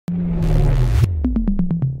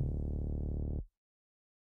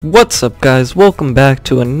What's up guys, welcome back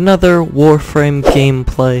to another Warframe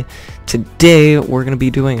gameplay. Today we're going to be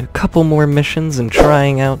doing a couple more missions and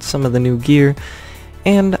trying out some of the new gear,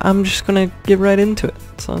 and I'm just going to get right into it,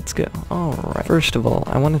 so let's go. Alright, first of all,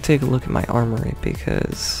 I want to take a look at my armory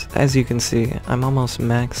because, as you can see, I'm almost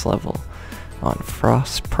max level on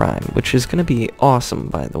Frost Prime, which is going to be awesome,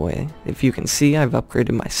 by the way. If you can see, I've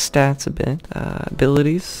upgraded my stats a bit.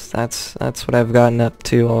 Abilities, that's what I've gotten up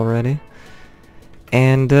to already.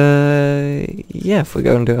 And, yeah, if we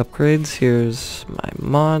go into upgrades, here's my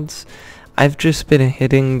mods. I've just been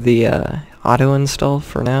hitting the, auto-install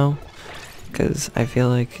for now, because I feel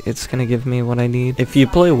like it's gonna give me what I need. If you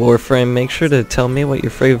play Warframe, make sure to tell me what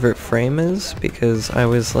your favorite frame is, because I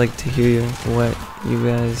always like to hear what you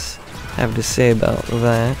guys have to say about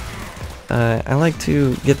that. I like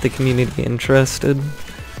to get the community interested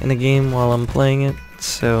in a game while I'm playing it,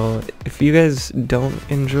 so if you guys don't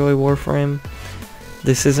enjoy Warframe,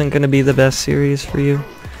 this isn't going to be the best series for you.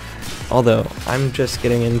 Although, I'm just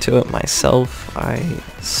getting into it myself, I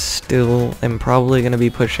still am probably going to be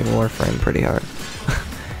pushing Warframe pretty hard.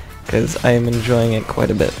 Because I am enjoying it quite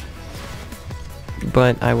a bit.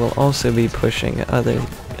 But I will also be pushing other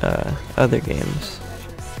games.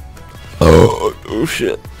 Oh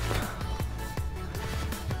shit.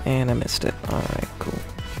 And I missed it. Alright, cool.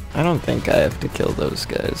 I don't think I have to kill those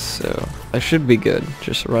guys, so I should be good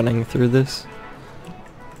just running through this.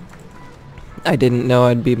 I didn't know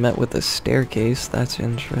I'd be met with a staircase. That's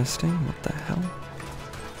interesting. What the hell?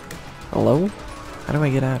 Hello? How do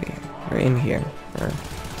I get out of here? Or in here? Or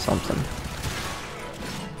something.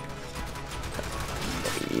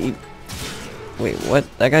 Wait, what?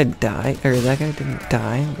 That guy died? Or that guy didn't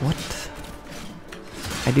die? What?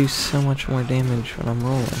 I do so much more damage when I'm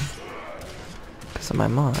rolling. Because of my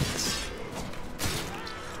mods.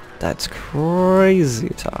 That's crazy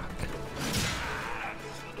talk.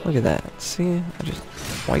 Look at that. See? I just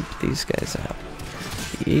wiped these guys out.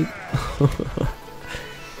 Yeet.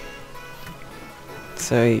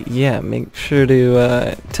 So, yeah, make sure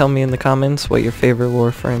to tell me in the comments what your favorite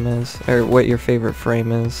Warframe is, or what your favorite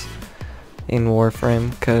frame is in Warframe,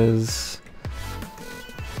 because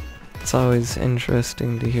it's always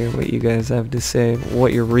interesting to hear what you guys have to say,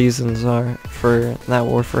 what your reasons are for that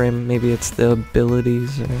Warframe. Maybe it's the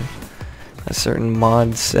abilities, or a certain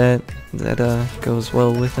mod set that goes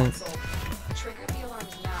well with it.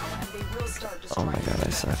 Oh my god, I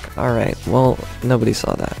suck. Alright, well, nobody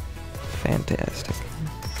saw that. Fantastic.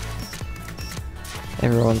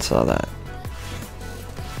 Everyone saw that.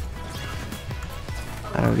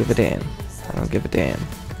 I don't give a damn. I don't give a damn.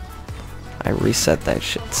 I reset that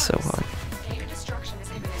shit so hard.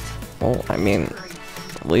 Well, I mean,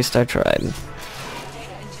 at least I tried.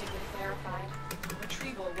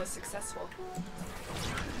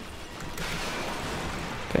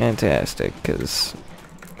 Fantastic, because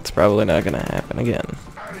it's probably not gonna happen again.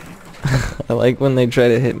 I like when they try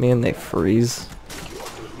to hit me and they freeze.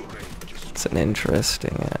 It's an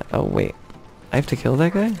interesting... oh wait, I have to kill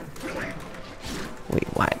that guy? Wait,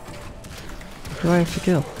 what? Who do I have to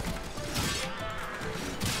kill?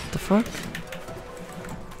 What the fuck?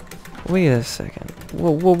 Wait a second. Whoa,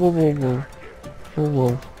 whoa, whoa, whoa, whoa. Whoa,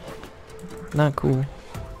 whoa. Not cool.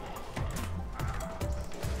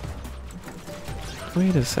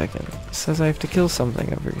 Wait a second. It says I have to kill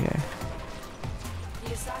something over here.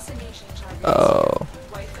 Oh.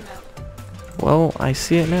 Well, I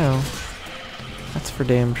see it now. That's for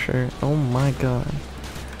damn sure. Oh my god.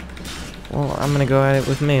 Well, I'm gonna go at it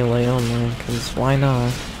with melee only, because why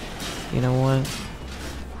not? You know what?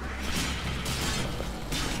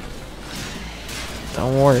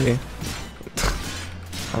 Don't worry.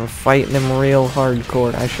 I'm fighting him real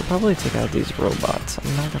hardcore. I should probably take out these robots,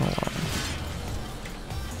 I'm not gonna lie.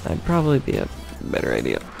 That'd probably be a better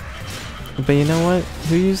idea. But you know what?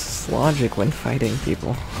 Who uses logic when fighting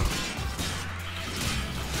people?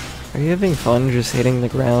 Are you having fun just hitting the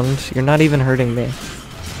ground? You're not even hurting me.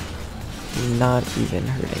 You're not even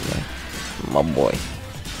hurting me. My boy.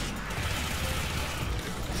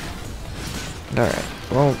 Alright.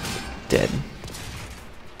 Well, dead.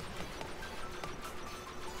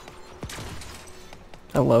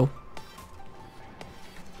 Hello?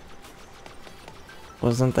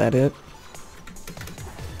 Wasn't that it?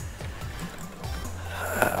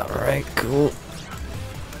 Alright, cool.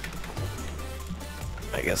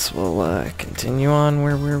 I guess we'll continue on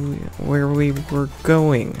where we were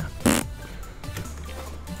going.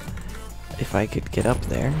 If I could get up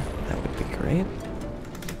there, that would be great.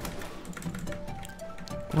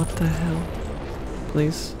 What the hell?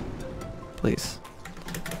 Please? Please.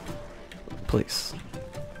 Please.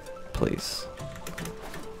 Please.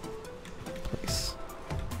 Please.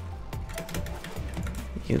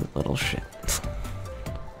 You little shit.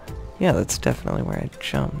 Yeah, that's definitely where I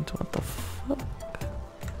jumped. What the fuck?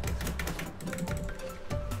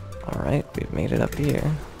 Alright, we've made it up here.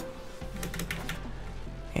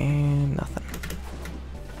 And nothing.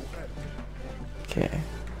 Okay.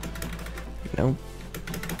 Nope.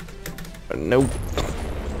 Nope.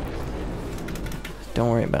 Don't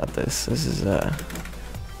worry about this. This is,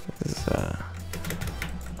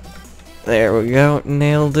 there we go.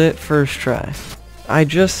 Nailed it. First try. I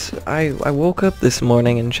woke up this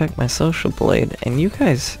morning and checked my social blade, and you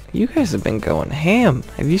guys have been going ham.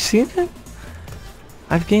 Have you seen it?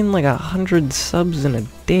 I've gained like 100 subs in a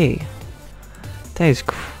day. That is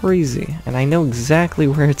crazy, and I know exactly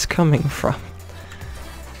where it's coming from.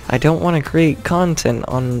 I don't want to create content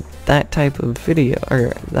on that type of video,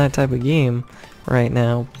 or that type of game right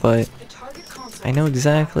now, but I know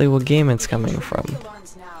exactly what game it's coming from.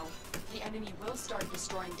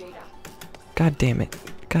 God damn it.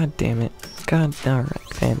 God damn it. God,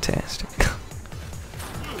 alright, fantastic.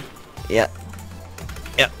 Yeah.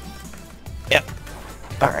 Yeah. Yeah.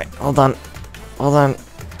 Alright, hold on. Hold on.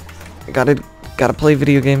 Gotta play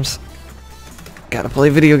video games. Gotta play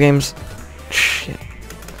video games. Shit.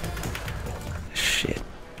 Shit.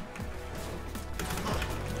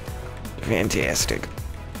 Fantastic.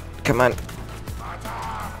 Come on.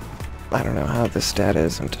 I don't know how this stat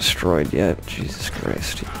isn't destroyed yet. Jesus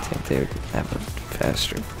Christ. You'd think they would have a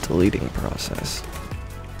faster deleting process.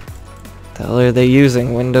 The hell are they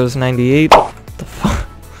using? Windows 98? What the fuck?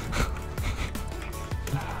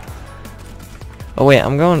 Oh wait,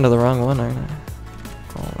 I'm going to the wrong one, aren't I?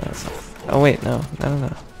 Oh, that's... Oh wait, no.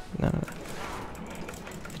 No.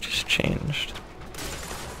 It just changed.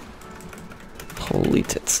 Holy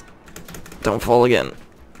tits. Don't fall again.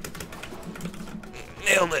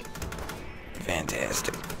 Nailed it.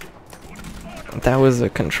 Fantastic. That was a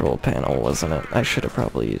control panel, wasn't it? I should have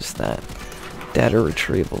probably used that. Data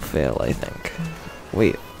retrieval fail, I think.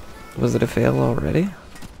 Wait, was it a fail already?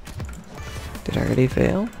 Did I already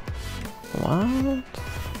fail? What?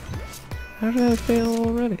 How did I fail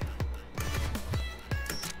already?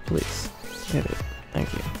 Please, hit it.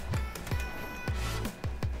 Thank you.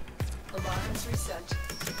 Alarms reset.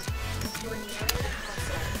 You're near the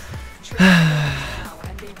console. Now,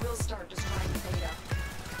 and they will start destroying the data.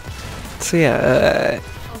 So yeah,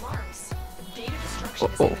 Alarms. Data destruction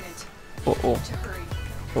is imminent. To hurry.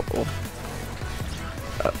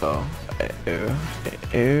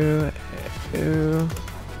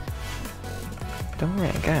 Don't worry,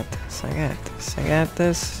 I got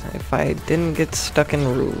this. If I didn't get stuck in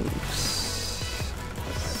roofs.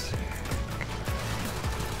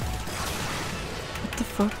 What the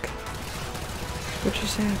fuck? What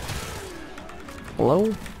just happened?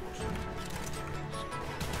 Hello?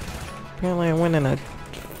 Apparently I went in a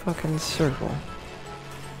fucking circle.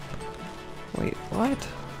 Wait, what?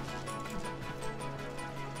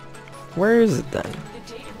 Where is it then? The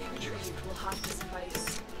data we retrieved will have to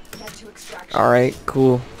suffice. Get to extraction. Alright,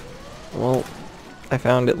 cool. Well, I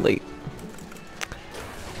found it late.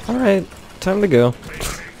 Alright, time to go.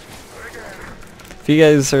 If you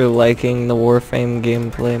guys are liking the Warframe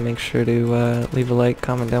gameplay, make sure to leave a like,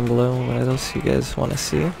 comment down below what else you guys want to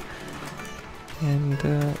see. And,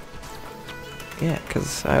 yeah,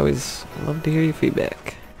 because I always love to hear your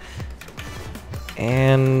feedback.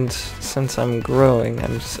 And since I'm growing,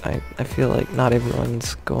 I feel like not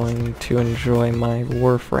everyone's going to enjoy my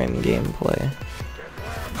Warframe gameplay.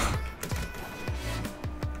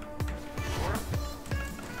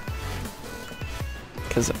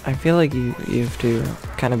 Because I feel like you have to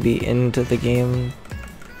kind of be into the game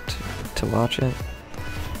to watch it.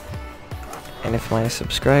 And if my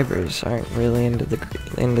subscribers aren't really into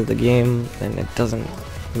the game, then it doesn't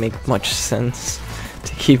make much sense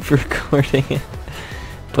to keep recording it.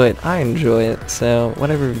 But I enjoy it, so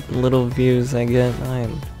whatever little views I get, I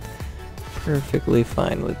am perfectly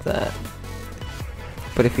fine with that.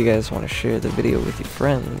 But if you guys want to share the video with your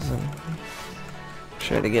friends and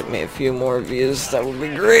try to get me a few more views, that would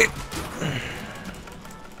be great.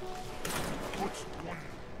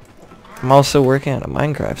 I'm also working on a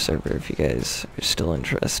Minecraft server if you guys are still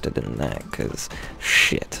interested in that, cause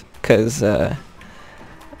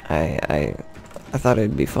I thought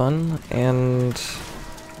it'd be fun, and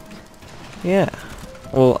yeah.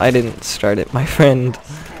 Well, I didn't start it. My friend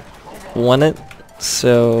won it,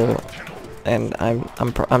 so, and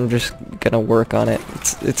I'm just gonna work on it.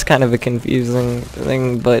 It's kind of a confusing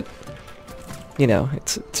thing, but you know,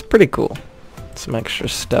 it's pretty cool. Some extra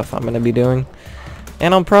stuff I'm gonna be doing.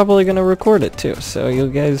 And I'm probably gonna record it too, so you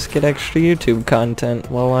guys get extra YouTube content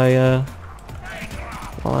while I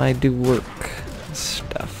do work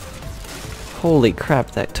stuff. Holy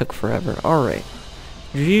crap, that took forever. Alright.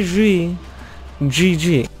 GG.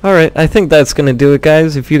 GG. Alright, I think that's gonna do it,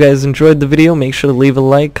 guys. If you guys enjoyed the video, make sure to leave a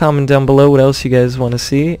like, comment down below what else you guys want to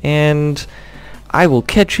see, and I will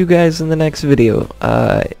catch you guys in the next video.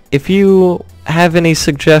 If you have any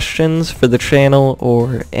suggestions for the channel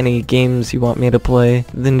or any games you want me to play,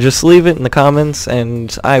 then just leave it in the comments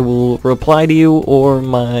and I will reply to you, or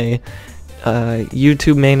my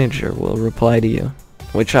YouTube manager will reply to you,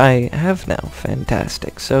 which I have now.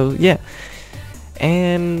 Fantastic. So yeah,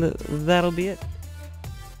 and that'll be it.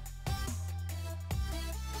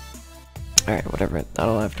 Alright, whatever,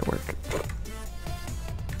 that'll have to work.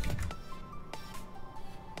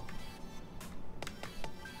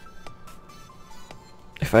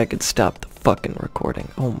 If I could stop the fucking recording.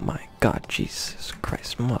 Oh my god, Jesus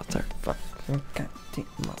Christ, motherfucker.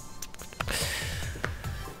 Goddamn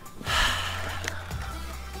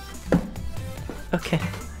Okay.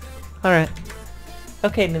 Alright.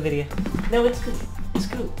 Okay, NVIDIA. No, it's cool. It's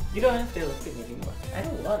cool. You don't have to look at me anymore. I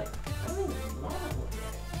don't want it. I don't even want to look at it.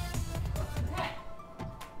 Fuck that.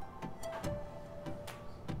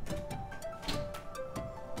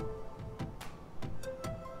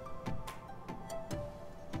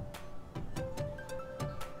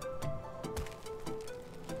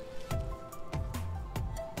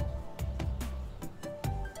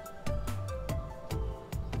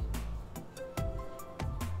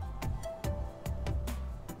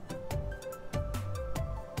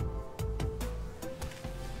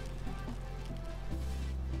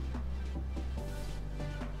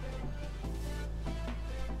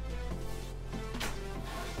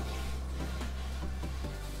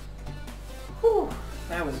 Whew,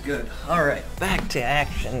 that was good. Alright, back to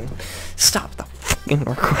action. Stop the fucking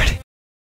recording.